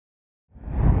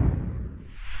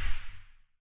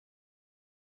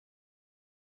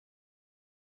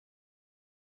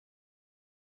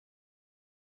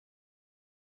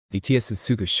BTS's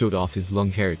Suga showed off his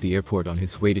long hair at the airport on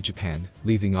his way to Japan,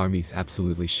 leaving armies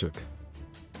absolutely shook.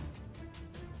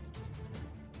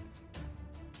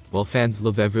 While fans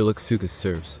love every look Suga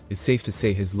serves, it's safe to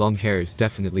say his long hair is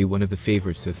definitely one of the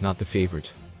favorites if not the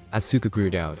favorite. As Suga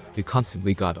grew out, it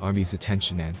constantly got army's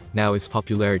attention and, now its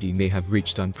popularity may have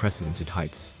reached unprecedented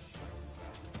heights.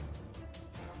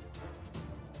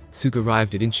 Suga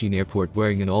arrived at Incheon airport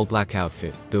wearing an all-black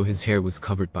outfit, though his hair was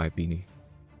covered by a beanie.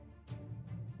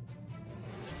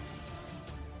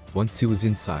 Once he was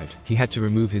inside, he had to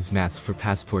remove his mask for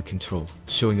passport control,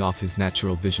 showing off his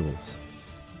natural visuals.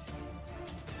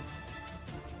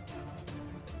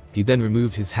 He then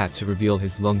removed his hat to reveal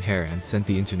his long hair and sent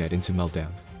the internet into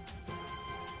meltdown.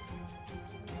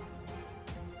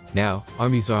 Now,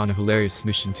 armies are on a hilarious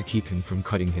mission to keep him from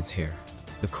cutting his hair.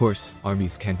 Of course,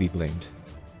 armies can be blamed.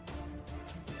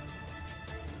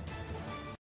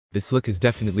 This look is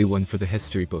definitely one for the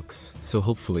history books, so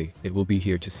hopefully, it will be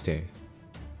here to stay.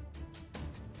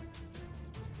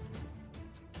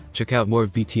 Check out more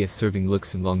of BTS serving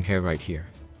looks and long hair right here.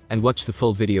 And watch the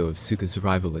full video of Suga's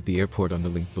arrival at the airport on the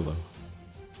link below.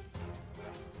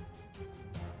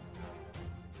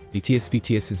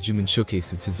 BTS's Jimin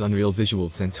showcases his unreal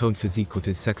visuals and toned physique with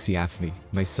his sexy AFME,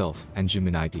 myself, and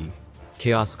Jimin ID.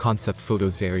 Chaos concept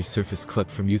photos. Airy surface clip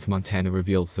from Youth Montana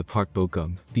reveals the Park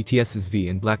Bo-gum. BTS's V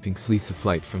and Blackpink's Lisa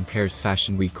flight from Paris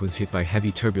Fashion Week was hit by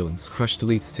heavy turbulence. Crush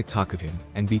deletes TikTok of him,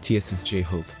 and BTS's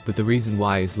J-Hope. But the reason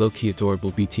why is low-key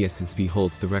adorable. BTS's V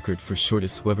holds the record for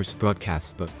shortest Weverse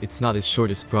broadcast, but it's not his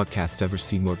shortest broadcast ever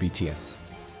seen. More BTS.